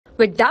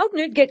With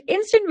Doubtnut, get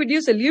instant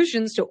video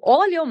solutions to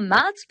all your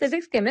maths,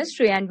 physics,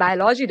 chemistry, and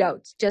biology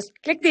doubts. Just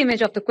click the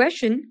image of the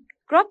question,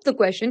 crop the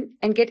question,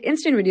 and get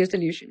instant video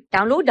solution.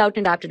 Download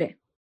Doubtnut app today.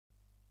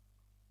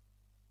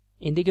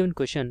 In the given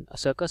question, a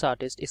circus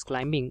artist is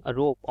climbing a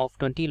rope of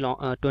 20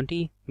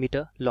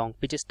 meter long,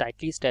 which is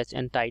tightly stretched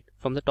and tied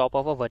from the top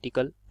of a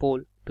vertical pole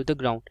to the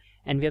ground,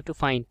 and we have to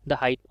find the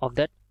height of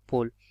that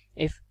pole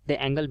if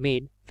the angle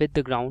made with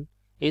the ground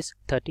is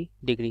 30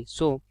 degrees.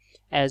 So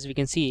as we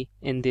can see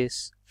in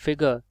this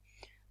figure,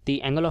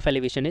 the angle of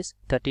elevation is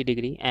 30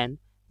 degree and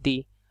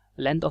the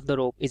length of the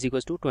rope is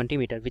equals to 20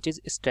 meter, which is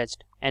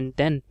stretched, and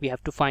then we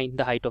have to find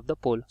the height of the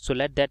pole. So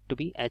let that to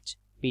be h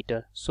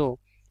meter. So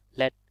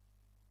let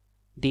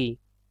the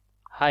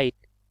height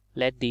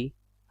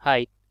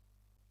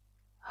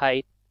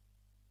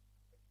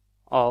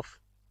of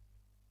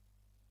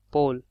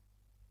pole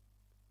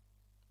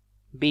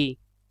be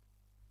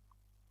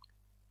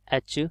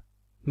h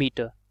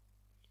meter.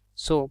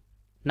 So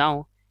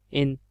now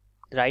in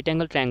right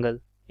angle triangle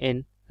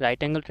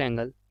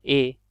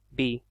A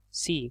B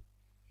C,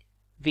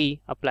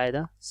 we apply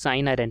the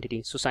sine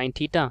identity. So sine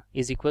theta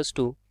is equals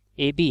to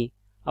AB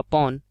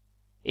upon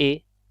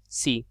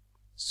AC.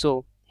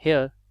 So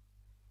here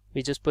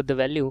we just put the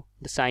value,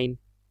 the sine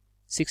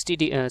 30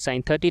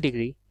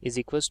 degree is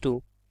equals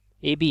to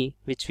AB,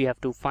 which we have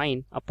to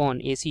find,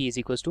 upon AC is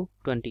equals to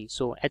 20.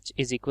 So H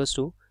is equals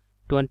to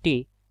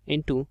 20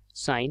 into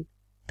sine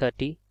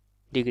 30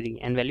 degree,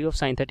 and value of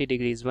sine 30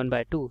 degree is 1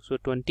 by 2. So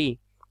 20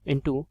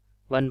 into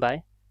 1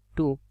 by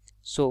 2.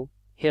 So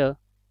here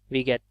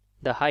we get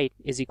the height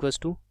is equals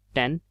to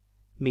 10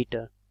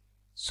 meter.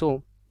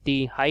 So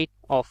the height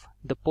of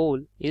the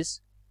pole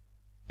is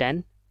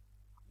 10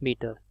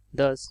 meter.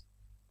 Thus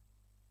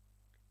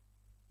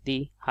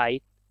the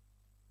height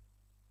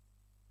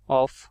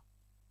of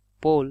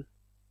pole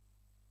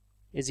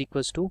is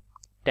equals to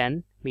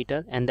 10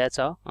 meter, and that's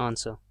our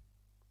answer.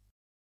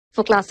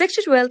 For class 6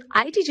 to 12,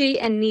 IIT JEE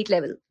and NEET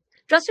level.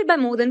 Trusted by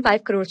more than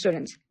 5 crore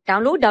students.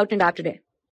 Download Doubtnut app today.